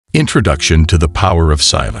Introduction to the Power of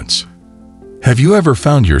Silence. Have you ever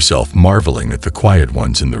found yourself marveling at the quiet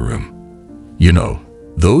ones in the room? You know,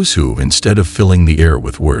 those who, instead of filling the air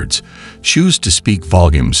with words, choose to speak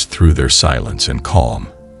volumes through their silence and calm,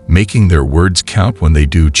 making their words count when they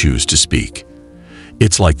do choose to speak.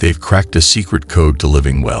 It's like they've cracked a secret code to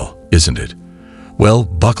living well, isn't it? Well,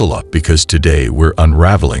 buckle up, because today we're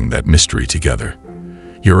unraveling that mystery together.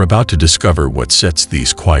 You're about to discover what sets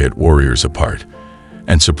these quiet warriors apart.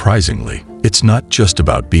 And surprisingly, it's not just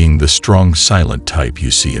about being the strong, silent type you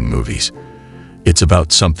see in movies. It's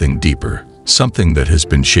about something deeper, something that has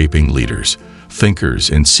been shaping leaders, thinkers,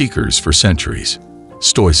 and seekers for centuries: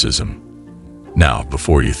 Stoicism. Now,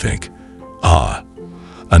 before you think,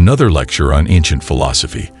 another lecture on ancient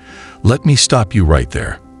philosophy, let me stop you right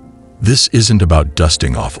there. This isn't about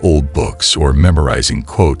dusting off old books or memorizing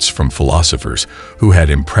quotes from philosophers who had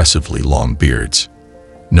impressively long beards.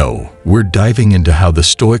 No, we're diving into how the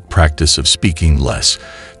Stoic practice of speaking less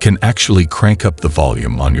can actually crank up the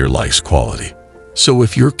volume on your life's quality. So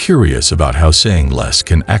if you're curious about how saying less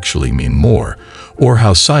can actually mean more, or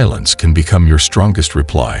how silence can become your strongest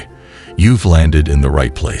reply, you've landed in the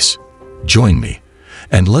right place. Join me,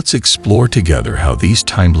 and let's explore together how these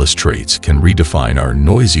timeless traits can redefine our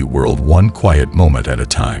noisy world one quiet moment at a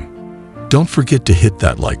time. Don't forget to hit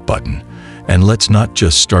that like button, and let's not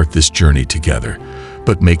just start this journey together,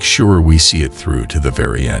 but make sure we see it through to the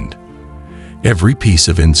very end. Every piece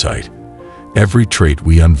of insight, every trait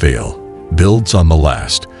we unveil, builds on the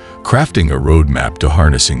last, crafting a roadmap to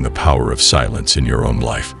harnessing the power of silence in your own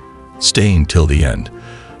life. Staying till the end,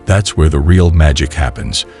 that's where the real magic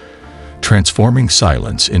happens, transforming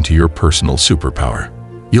silence into your personal superpower.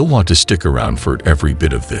 You'll want to stick around for every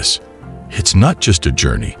bit of this. It's not just a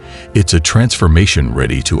journey, it's a transformation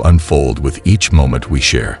ready to unfold with each moment we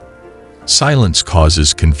share. Silence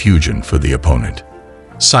causes confusion for the opponent.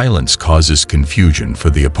 Silence causes confusion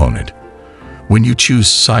for the opponent. When you choose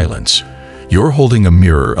silence, you're holding a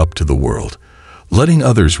mirror up to the world, letting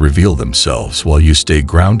others reveal themselves while you stay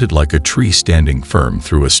grounded like a tree standing firm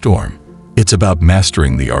through a storm. It's about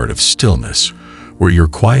mastering the art of stillness, where your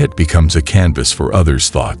quiet becomes a canvas for others'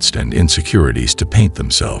 thoughts and insecurities to paint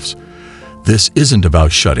themselves. This isn't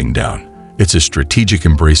about shutting down, it's a strategic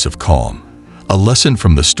embrace of calm. A lesson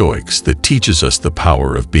from the Stoics that teaches us the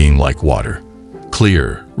power of being like water,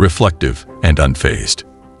 clear, reflective, and unfazed.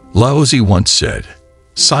 Lao Tzu once said,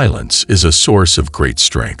 "Silence is a source of great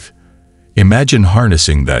strength." Imagine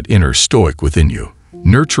harnessing that inner Stoic within you,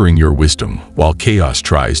 nurturing your wisdom while chaos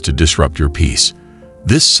tries to disrupt your peace.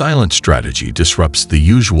 This silent strategy disrupts the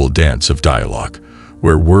usual dance of dialogue,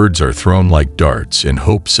 where words are thrown like darts in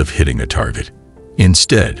hopes of hitting a target.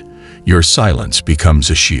 Instead, your silence becomes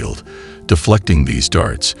a shield, deflecting these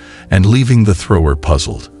darts and leaving the thrower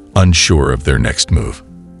puzzled, unsure of their next move.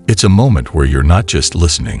 It's a moment where you're not just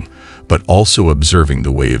listening, but also observing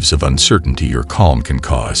the waves of uncertainty your calm can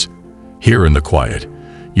cause. Here in the quiet,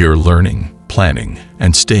 you're learning, planning,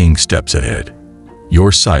 and staying steps ahead.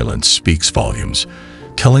 Your silence speaks volumes,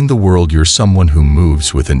 telling the world you're someone who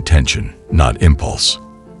moves with intention, not impulse.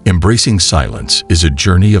 Embracing silence is a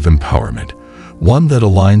journey of empowerment, one that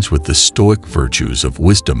aligns with the Stoic virtues of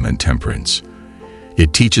wisdom and temperance.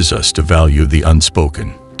 It teaches us to value the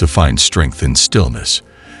unspoken, to find strength in stillness,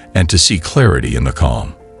 and to see clarity in the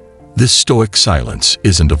calm. This Stoic silence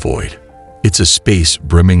isn't a void. It's a space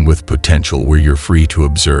brimming with potential where you're free to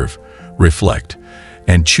observe, reflect,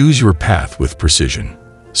 and choose your path with precision.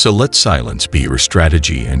 So let silence be your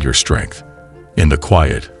strategy and your strength. In the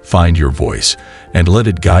quiet, find your voice and let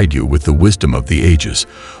it guide you with the wisdom of the ages,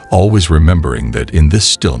 always remembering that in this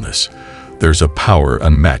stillness, there's a power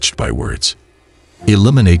unmatched by words.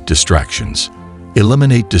 Eliminate distractions.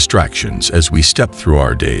 Eliminate distractions as we step through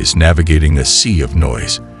our days navigating a sea of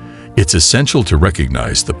noise. It's essential to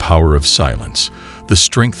recognize the power of silence, the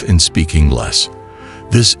strength in speaking less.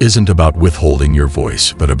 This isn't about withholding your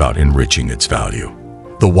voice, but about enriching its value.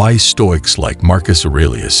 The wise Stoics like Marcus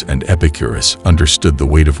Aurelius and Epicurus understood the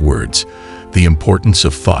weight of words, the importance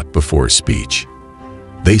of thought before speech.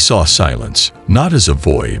 They saw silence not as a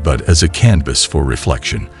void, but as a canvas for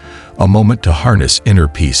reflection, a moment to harness inner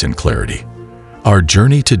peace and clarity. Our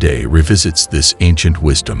journey today revisits this ancient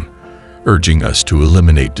wisdom, urging us to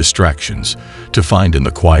eliminate distractions, to find in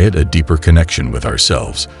the quiet a deeper connection with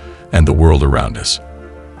ourselves and the world around us.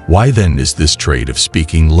 Why then is this trait of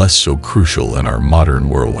speaking less so crucial in our modern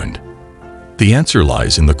whirlwind? The answer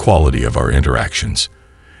lies in the quality of our interactions.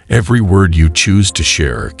 Every word you choose to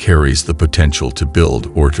share carries the potential to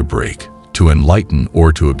build or to break, to enlighten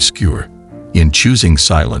or to obscure. In choosing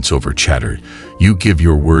silence over chatter, you give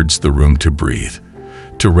your words the room to breathe,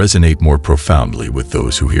 to resonate more profoundly with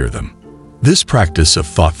those who hear them. This practice of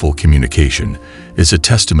thoughtful communication is a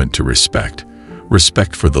testament to respect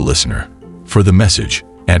for the listener, for the message,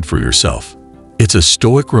 and for yourself. It's a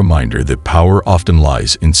Stoic reminder that power often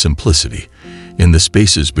lies in simplicity, in the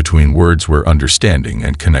spaces between words where understanding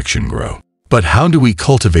and connection grow. But how do we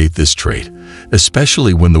cultivate this trait,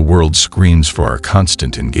 especially when the world screams for our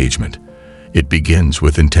constant engagement? It begins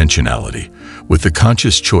with intentionality, with the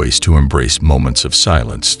conscious choice to embrace moments of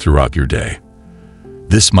silence throughout your day.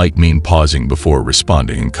 This might mean pausing before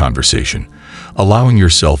responding in conversation, allowing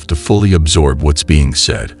yourself to fully absorb what's being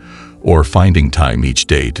said, or finding time each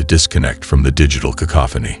day to disconnect from the digital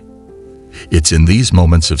cacophony. It's in these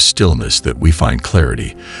moments of stillness that we find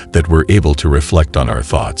clarity, that we're able to reflect on our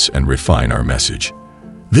thoughts and refine our message.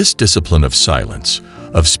 This discipline of silence,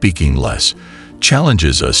 of speaking less,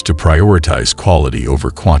 challenges us to prioritize quality over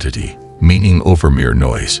quantity, meaning over mere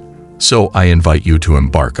noise. So I invite you to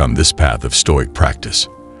embark on this path of Stoic practice.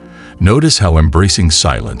 Notice how embracing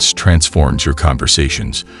silence transforms your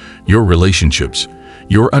conversations, your relationships,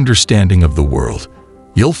 your understanding of the world.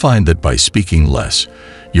 You'll find that by speaking less,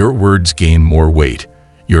 your words gain more weight,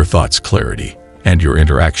 your thoughts clarity, and your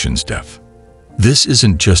interactions depth. This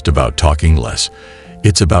isn't just about talking less,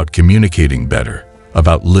 it's about communicating better,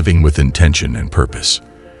 about living with intention and purpose.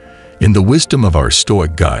 In the wisdom of our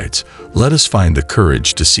Stoic guides, let us find the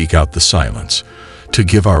courage to seek out the silence, to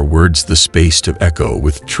give our words the space to echo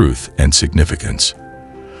with truth and significance.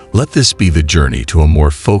 Let this be the journey to a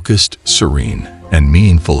more focused, serene, and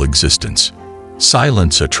meaningful existence.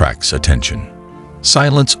 Silence attracts attention.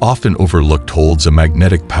 Silence, often overlooked, holds a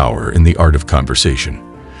magnetic power in the art of conversation.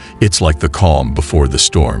 It's like the calm before the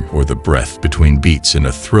storm or the breath between beats in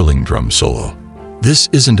a thrilling drum solo. This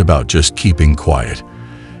isn't about just keeping quiet.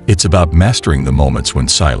 It's about mastering the moments when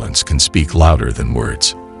silence can speak louder than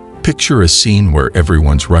words. Picture a scene where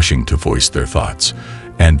everyone's rushing to voice their thoughts,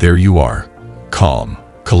 and there you are, calm,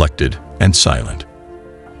 collected, and silent.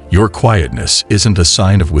 Your quietness isn't a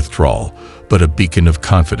sign of withdrawal, but a beacon of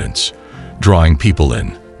confidence, drawing people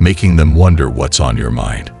in, making them wonder what's on your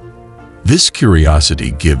mind. This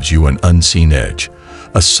curiosity gives you an unseen edge,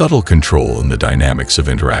 a subtle control in the dynamics of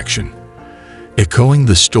interaction, echoing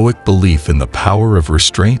the Stoic belief in the power of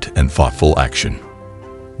restraint and thoughtful action.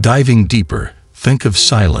 Diving deeper, think of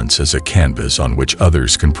silence as a canvas on which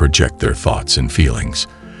others can project their thoughts and feelings.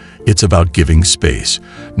 It's about giving space,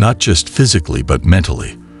 not just physically but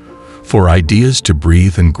mentally, for ideas to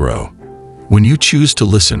breathe and grow. When you choose to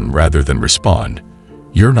listen rather than respond,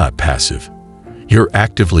 you're not passive. You're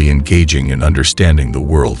actively engaging in understanding the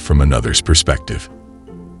world from another's perspective.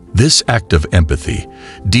 This act of empathy,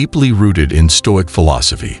 deeply rooted in Stoic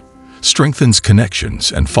philosophy, strengthens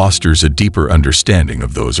connections and fosters a deeper understanding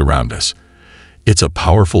of those around us. It's a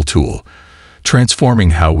powerful tool, transforming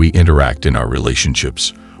how we interact in our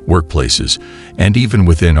relationships, workplaces, and even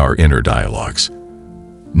within our inner dialogues.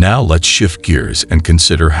 Now let's shift gears and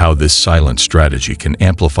consider how this silent strategy can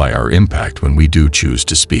amplify our impact when we do choose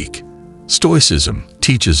to speak. Stoicism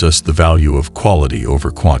teaches us the value of quality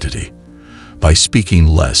over quantity. By speaking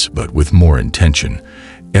less but with more intention,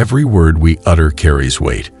 every word we utter carries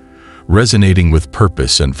weight, resonating with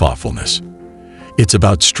purpose and thoughtfulness. It's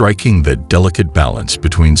about striking the delicate balance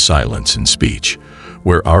between silence and speech,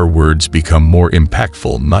 where our words become more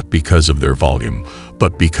impactful not because of their volume,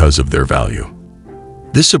 but because of their value.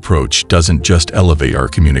 This approach doesn't just elevate our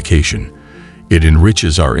communication, it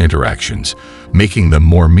enriches our interactions, making them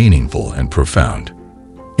more meaningful and profound.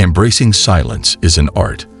 Embracing silence is an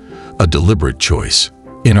art, a deliberate choice.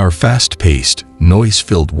 In our fast-paced,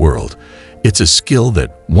 noise-filled world, it's a skill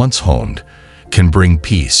that, once honed, can bring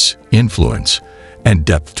peace, influence, and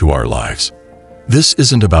depth to our lives. This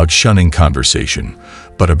isn't about shunning conversation,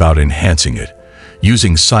 but about enhancing it,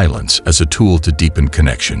 using silence as a tool to deepen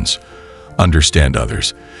connections, understand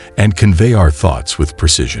others, and convey our thoughts with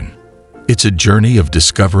precision. It's a journey of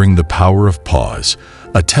discovering the power of pause,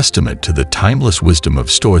 a testament to the timeless wisdom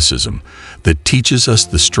of Stoicism that teaches us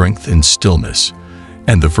the strength in stillness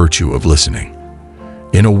and the virtue of listening.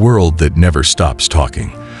 In a world that never stops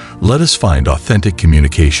talking, let us find authentic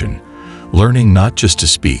communication, learning not just to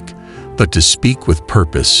speak, but to speak with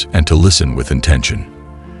purpose and to listen with intention.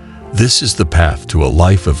 This is the path to a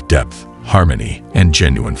life of depth, harmony, and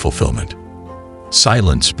genuine fulfillment.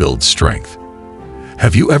 Silence builds strength.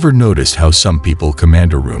 Have you ever noticed how some people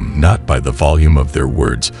command a room not by the volume of their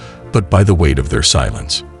words, but by the weight of their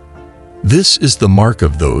silence? This is the mark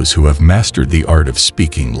of those who have mastered the art of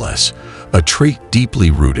speaking less, a trait deeply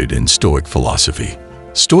rooted in Stoic philosophy.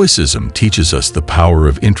 Stoicism teaches us the power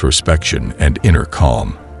of introspection and inner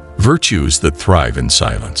calm, virtues that thrive in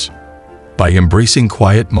silence. By embracing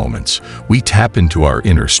quiet moments, we tap into our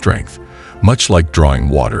inner strength, much like drawing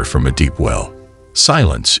water from a deep well.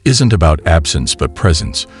 Silence isn't about absence but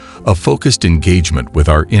presence, a focused engagement with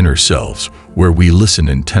our inner selves where we listen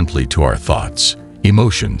intently to our thoughts,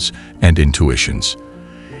 emotions, and intuitions.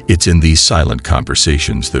 It's in these silent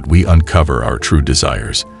conversations that we uncover our true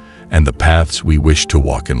desires and the paths we wish to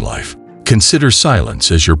walk in life. Consider silence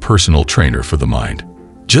as your personal trainer for the mind.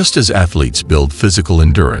 Just as athletes build physical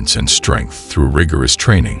endurance and strength through rigorous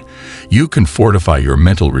training, you can fortify your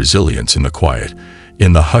mental resilience in the quiet,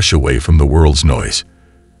 in the hush away from the world's noise.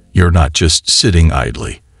 You're not just sitting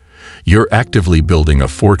idly. You're actively building a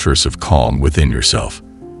fortress of calm within yourself.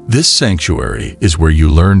 This sanctuary is where you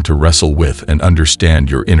learn to wrestle with and understand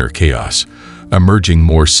your inner chaos, emerging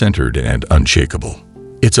more centered and unshakable.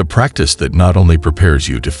 It's a practice that not only prepares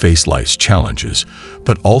you to face life's challenges,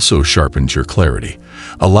 but also sharpens your clarity,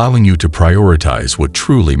 allowing you to prioritize what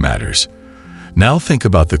truly matters. Now think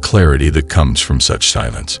about the clarity that comes from such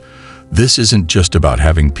silence. This isn't just about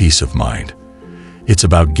having peace of mind. It's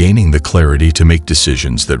about gaining the clarity to make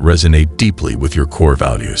decisions that resonate deeply with your core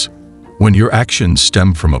values. When your actions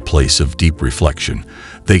stem from a place of deep reflection,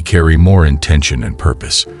 they carry more intention and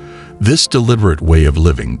purpose. This deliberate way of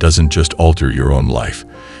living doesn't just alter your own life,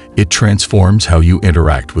 it transforms how you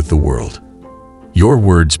interact with the world. Your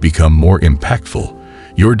words become more impactful,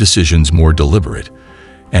 your decisions more deliberate,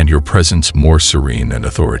 and your presence more serene and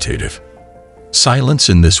authoritative. Silence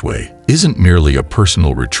in this way isn't merely a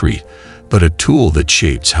personal retreat, but a tool that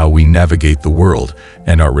shapes how we navigate the world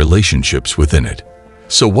and our relationships within it.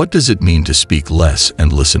 So what does it mean to speak less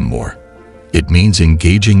and listen more? It means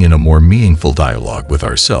engaging in a more meaningful dialogue with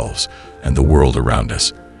ourselves and the world around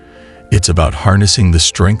us. It's about harnessing the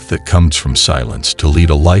strength that comes from silence to lead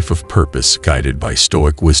a life of purpose guided by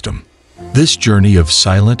Stoic wisdom. This journey of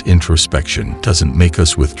silent introspection doesn't make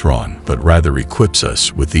us withdrawn, but rather equips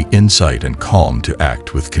us with the insight and calm to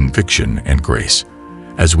act with conviction and grace.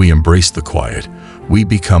 As we embrace the quiet, we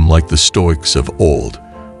become like the Stoics of old,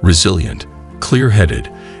 resilient, clear-headed,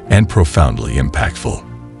 and profoundly impactful.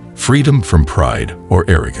 Freedom from pride or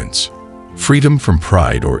arrogance. Freedom from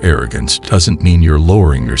pride or arrogance doesn't mean you're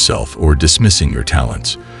lowering yourself or dismissing your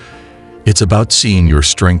talents. It's about seeing your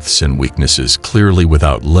strengths and weaknesses clearly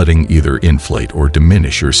without letting either inflate or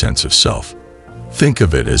diminish your sense of self. Think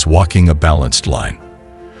of it as walking a balanced line.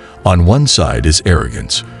 On one side is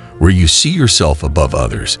arrogance, where you see yourself above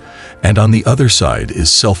others, and on the other side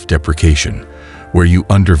is self-deprecation, where you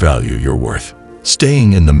undervalue your worth.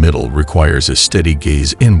 Staying in the middle requires a steady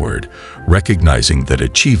gaze inward, recognizing that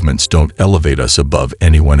achievements don't elevate us above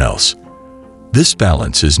anyone else. This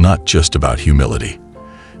balance is not just about humility.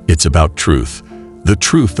 It's about truth, the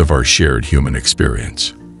truth of our shared human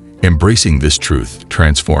experience. Embracing this truth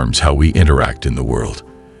transforms how we interact in the world.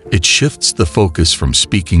 It shifts the focus from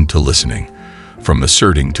speaking to listening, from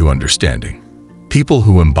asserting to understanding. People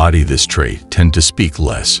who embody this trait tend to speak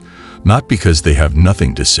less, not because they have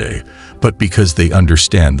nothing to say, but because they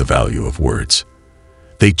understand the value of words.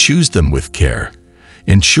 They choose them with care,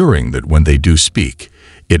 ensuring that when they do speak,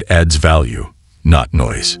 it adds value, not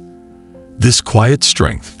noise. This quiet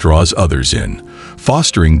strength draws others in,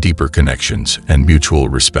 fostering deeper connections and mutual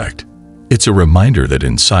respect. It's a reminder that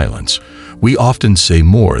in silence, we often say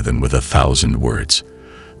more than with 1,000 words.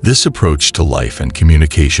 This approach to life and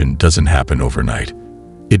communication doesn't happen overnight.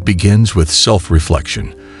 It begins with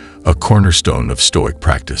self-reflection, a cornerstone of Stoic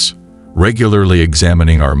practice. Regularly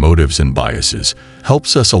examining our motives and biases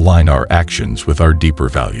helps us align our actions with our deeper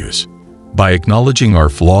values. By acknowledging our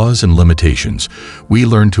flaws and limitations, we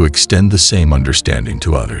learn to extend the same understanding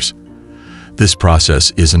to others. This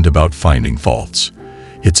process isn't about finding faults.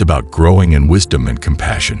 It's about growing in wisdom and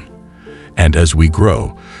compassion. And as we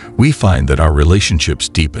grow, we find that our relationships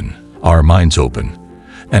deepen, our minds open,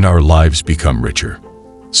 and our lives become richer.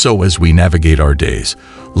 So as we navigate our days,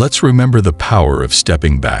 let's remember the power of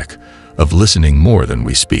stepping back, of listening more than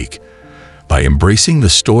we speak. By embracing the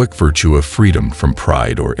Stoic virtue of freedom from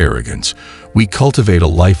pride or arrogance, we cultivate a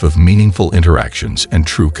life of meaningful interactions and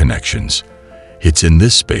true connections. It's in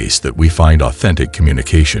this space that we find authentic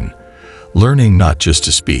communication, learning not just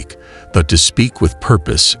to speak, but to speak with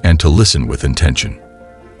purpose and to listen with intention.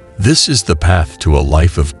 This is the path to a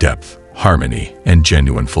life of depth, harmony, and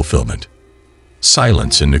genuine fulfillment.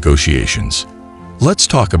 Silence in negotiations. Let's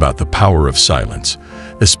talk about the power of silence,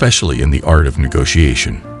 especially in the art of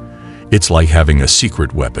negotiation. It's like having a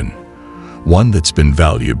secret weapon, one that's been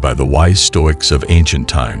valued by the wise Stoics of ancient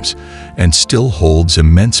times and still holds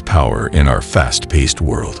immense power in our fast-paced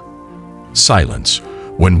world. Silence,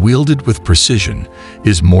 when wielded with precision,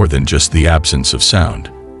 is more than just the absence of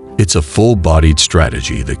sound. It's a full-bodied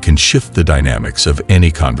strategy that can shift the dynamics of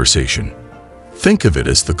any conversation. Think of it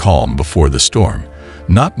as the calm before the storm,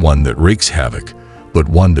 not one that wreaks havoc, but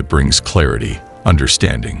one that brings clarity,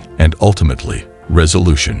 understanding, and ultimately,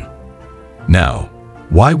 resolution. Now,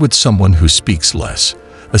 why would someone who speaks less,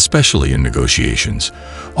 especially in negotiations,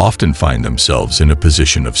 often find themselves in a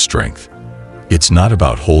position of strength? It's not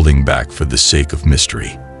about holding back for the sake of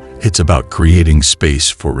mystery. It's about creating space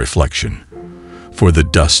for reflection, for the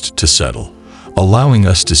dust to settle, allowing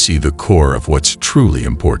us to see the core of what's truly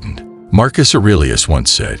important. Marcus Aurelius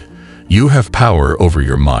once said, "You have power over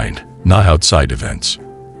your mind, not outside events.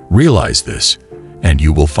 Realize this, and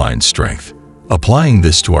you will find strength." Applying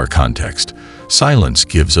this to our context, silence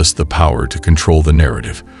gives us the power to control the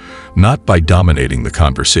narrative, not by dominating the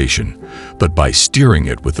conversation, but by steering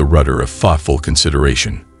it with the rudder of thoughtful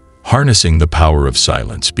consideration. Harnessing the power of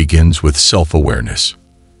silence begins with self-awareness.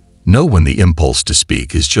 Know when the impulse to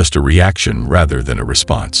speak is just a reaction rather than a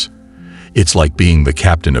response. It's like being the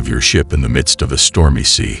captain of your ship in the midst of a stormy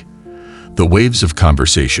sea. The waves of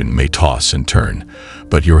conversation may toss and turn,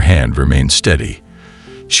 but your hand remains steady,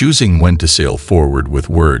 choosing when to sail forward with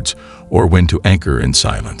words or when to anchor in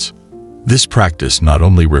silence. This practice not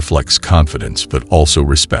only reflects confidence but also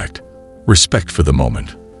respect. Respect for the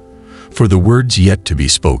moment, for the words yet to be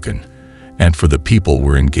spoken, and for the people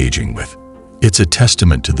we're engaging with. It's a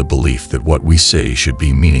testament to the belief that what we say should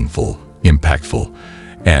be meaningful, impactful,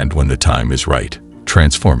 and, when the time is right,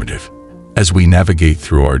 transformative. As we navigate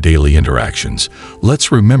through our daily interactions,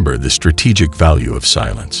 let's remember the strategic value of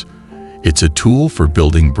silence. It's a tool for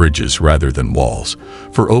building bridges rather than walls,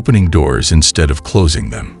 for opening doors instead of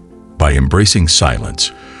closing them. By embracing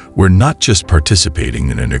silence, we're not just participating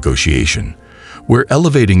in a negotiation, we're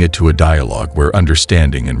elevating it to a dialogue where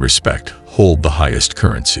understanding and respect hold the highest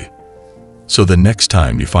currency. So the next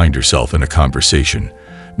time you find yourself in a conversation,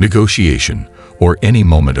 negotiation, or any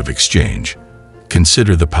moment of exchange,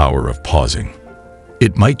 consider the power of pausing.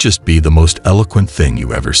 It might just be the most eloquent thing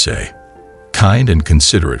you ever say. Kind and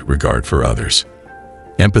considerate regard for others.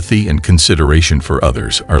 Empathy and consideration for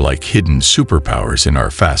others are like hidden superpowers in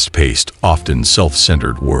our fast-paced, often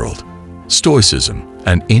self-centered world. Stoicism,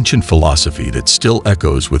 an ancient philosophy that still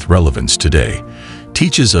echoes with relevance today,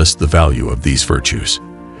 teaches us the value of these virtues.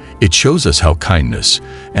 It shows us how kindness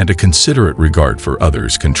and a considerate regard for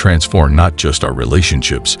others can transform not just our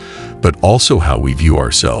relationships, but also how we view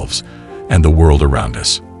ourselves and the world around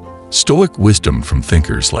us. Stoic wisdom from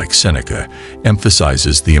thinkers like Seneca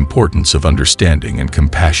emphasizes the importance of understanding and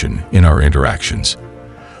compassion in our interactions.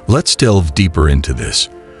 Let's delve deeper into this.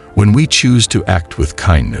 When we choose to act with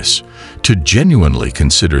kindness, to genuinely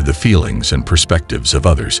consider the feelings and perspectives of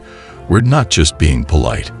others, we're not just being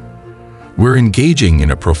polite. We're engaging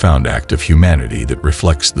in a profound act of humanity that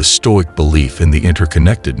reflects the Stoic belief in the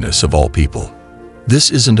interconnectedness of all people.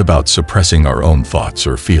 This isn't about suppressing our own thoughts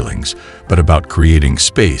or feelings, but about creating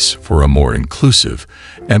space for a more inclusive,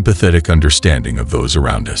 empathetic understanding of those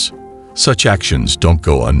around us. Such actions don't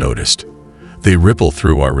go unnoticed. They ripple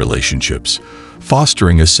through our relationships,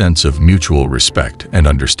 fostering a sense of mutual respect and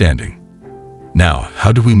understanding. Now,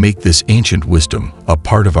 how do we make this ancient wisdom a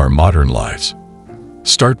part of our modern lives?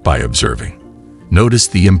 Start by observing. Notice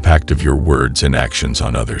the impact of your words and actions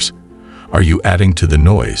on others. Are you adding to the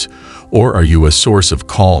noise, or are you a source of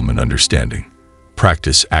calm and understanding?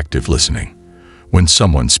 Practice active listening. When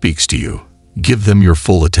someone speaks to you, give them your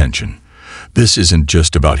full attention. This isn't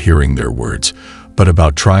just about hearing their words, but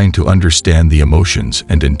about trying to understand the emotions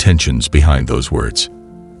and intentions behind those words.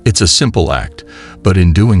 It's a simple act, but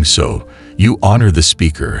in doing so, you honor the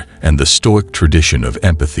speaker and the Stoic tradition of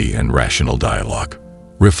empathy and rational dialogue.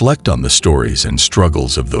 Reflect on the stories and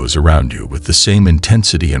struggles of those around you with the same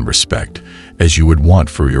intensity and respect as you would want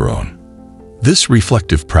for your own. This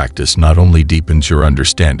reflective practice not only deepens your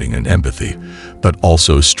understanding and empathy, but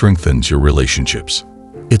also strengthens your relationships.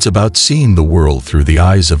 It's about seeing the world through the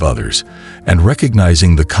eyes of others and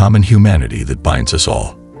recognizing the common humanity that binds us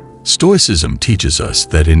all. Stoicism teaches us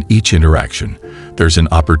that in each interaction, there's an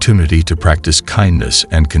opportunity to practice kindness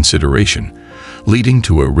and consideration, leading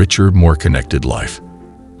to a richer, more connected life.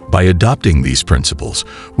 By adopting these principles,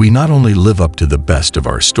 we not only live up to the best of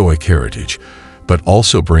our Stoic heritage, but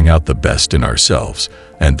also bring out the best in ourselves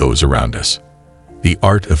and those around us. The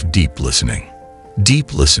art of deep listening.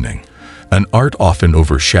 Deep listening, an art often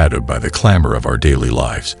overshadowed by the clamor of our daily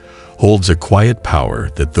lives, holds a quiet power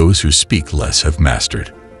that those who speak less have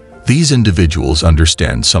mastered. These individuals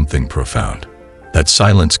understand something profound, that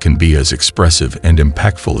silence can be as expressive and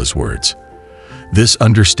impactful as words. This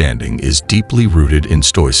understanding is deeply rooted in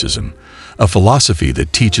Stoicism, a philosophy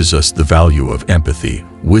that teaches us the value of empathy,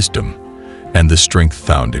 wisdom, and the strength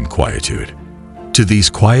found in quietude. To these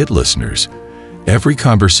quiet listeners, every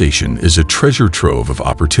conversation is a treasure trove of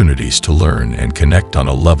opportunities to learn and connect on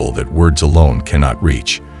a level that words alone cannot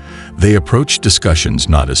reach. They approach discussions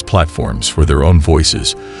not as platforms for their own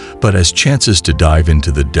voices, but as chances to dive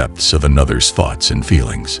into the depths of another's thoughts and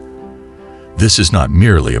feelings. This is not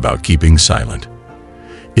merely about keeping silent.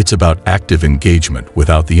 It's about active engagement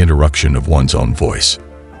without the interruption of one's own voice.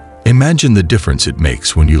 Imagine the difference it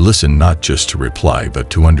makes when you listen not just to reply but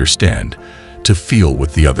to understand, to feel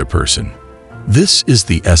with the other person. This is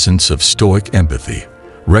the essence of Stoic empathy,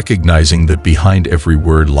 recognizing that behind every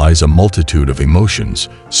word lies a multitude of emotions,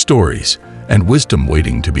 stories, and wisdom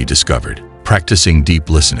waiting to be discovered. Practicing deep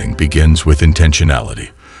listening begins with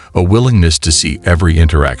intentionality, a willingness to see every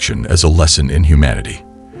interaction as a lesson in humanity.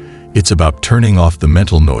 It's about turning off the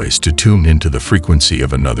mental noise to tune into the frequency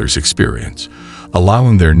of another's experience,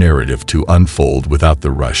 allowing their narrative to unfold without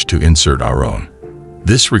the rush to insert our own.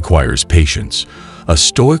 This requires patience, a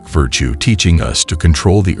Stoic virtue teaching us to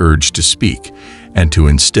control the urge to speak and to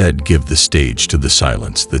instead give the stage to the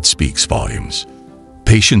silence that speaks volumes.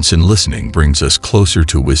 Patience in listening brings us closer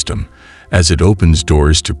to wisdom, as it opens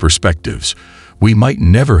doors to perspectives we might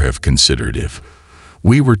never have considered if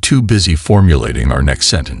we were too busy formulating our next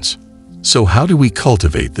sentence. So how do we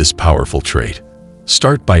cultivate this powerful trait?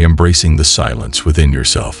 Start by embracing the silence within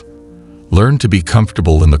yourself. Learn to be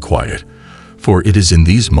comfortable in the quiet, for it is in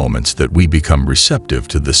these moments that we become receptive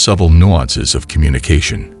to the subtle nuances of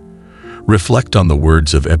communication. Reflect on the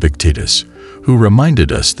words of Epictetus, who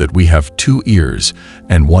reminded us that we have 2 ears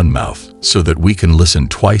and 1 mouth so that we can listen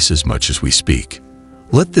twice as much as we speak.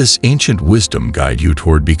 Let this ancient wisdom guide you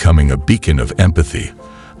toward becoming a beacon of empathy,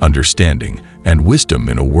 understanding, and wisdom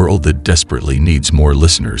in a world that desperately needs more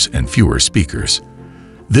listeners and fewer speakers.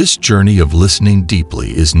 This journey of listening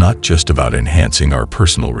deeply is not just about enhancing our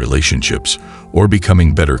personal relationships or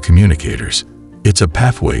becoming better communicators. It's a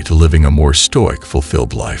pathway to living a more Stoic,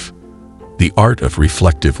 fulfilled life. The art of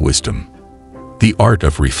reflective wisdom. The art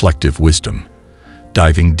of reflective wisdom,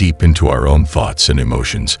 diving deep into our own thoughts and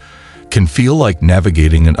emotions, can feel like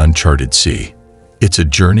navigating an uncharted sea. It's a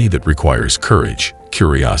journey that requires courage,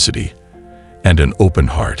 curiosity, and an open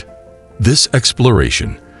heart. This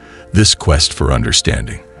exploration, this quest for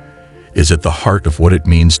understanding, is at the heart of what it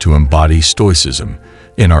means to embody Stoicism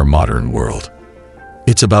in our modern world.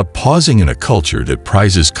 It's about pausing in a culture that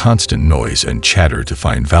prizes constant noise and chatter to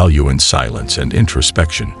find value in silence and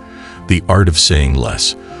introspection. The art of saying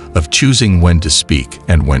less, of choosing when to speak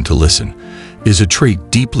and when to listen, is a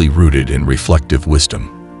trait deeply rooted in reflective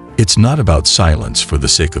wisdom. It's not about silence for the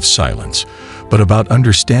sake of silence, but about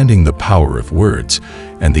understanding the power of words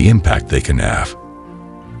and the impact they can have.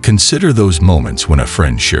 Consider those moments when a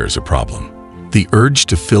friend shares a problem. The urge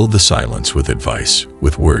to fill the silence with advice,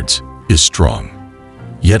 with words, is strong.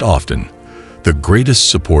 Yet often, the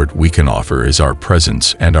greatest support we can offer is our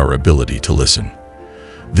presence and our ability to listen.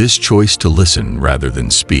 This choice to listen rather than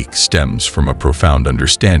speak stems from a profound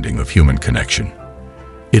understanding of human connection.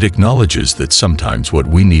 It acknowledges that sometimes what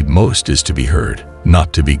we need most is to be heard,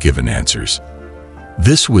 not to be given answers.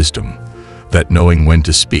 This wisdom, that knowing when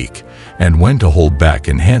to speak and when to hold back,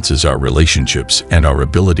 enhances our relationships and our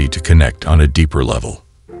ability to connect on a deeper level.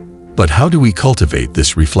 But how do we cultivate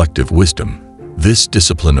this reflective wisdom, this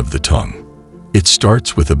discipline of the tongue? It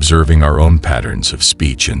starts with observing our own patterns of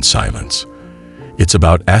speech and silence. It's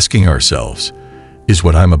about asking ourselves, is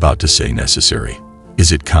what I'm about to say necessary?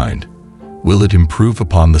 Is it kind? Will it improve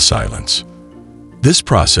upon the silence? This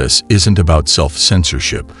process isn't about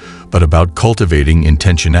self-censorship, but about cultivating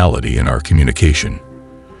intentionality in our communication.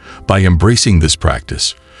 By embracing this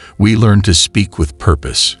practice, we learn to speak with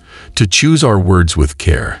purpose, to choose our words with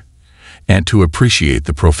care, and to appreciate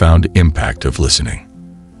the profound impact of listening.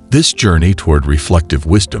 This journey toward reflective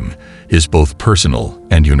wisdom is both personal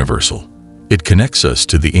and universal. It connects us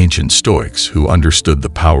to the ancient Stoics who understood the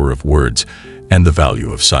power of words and the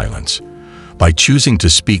value of silence. By choosing to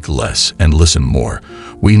speak less and listen more,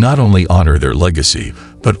 we not only honor their legacy,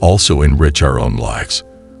 but also enrich our own lives.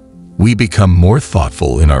 We become more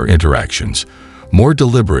thoughtful in our interactions, more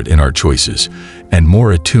deliberate in our choices, and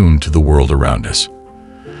more attuned to the world around us.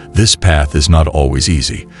 This path is not always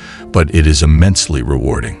easy, but it is immensely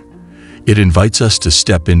rewarding. It invites us to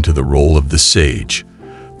step into the role of the sage,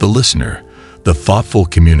 the listener, the thoughtful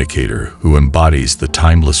communicator who embodies the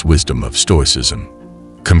timeless wisdom of Stoicism.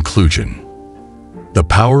 Conclusion. The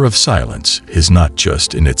power of silence is not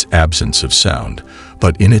just in its absence of sound,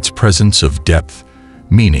 but in its presence of depth,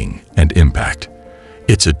 meaning, and impact.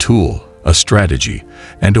 It's a tool, a strategy,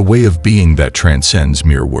 and a way of being that transcends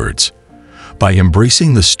mere words. By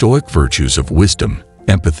embracing the Stoic virtues of wisdom,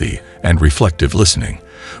 empathy, and reflective listening,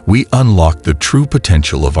 we unlock the true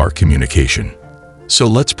potential of our communication. So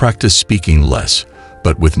let's practice speaking less,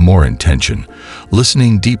 but with more intention,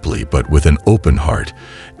 listening deeply but with an open heart,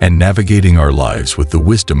 and navigating our lives with the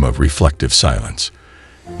wisdom of reflective silence.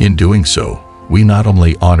 In doing so, we not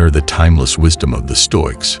only honor the timeless wisdom of the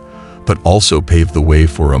Stoics, but also pave the way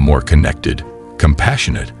for a more connected,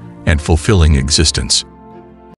 compassionate, and fulfilling existence.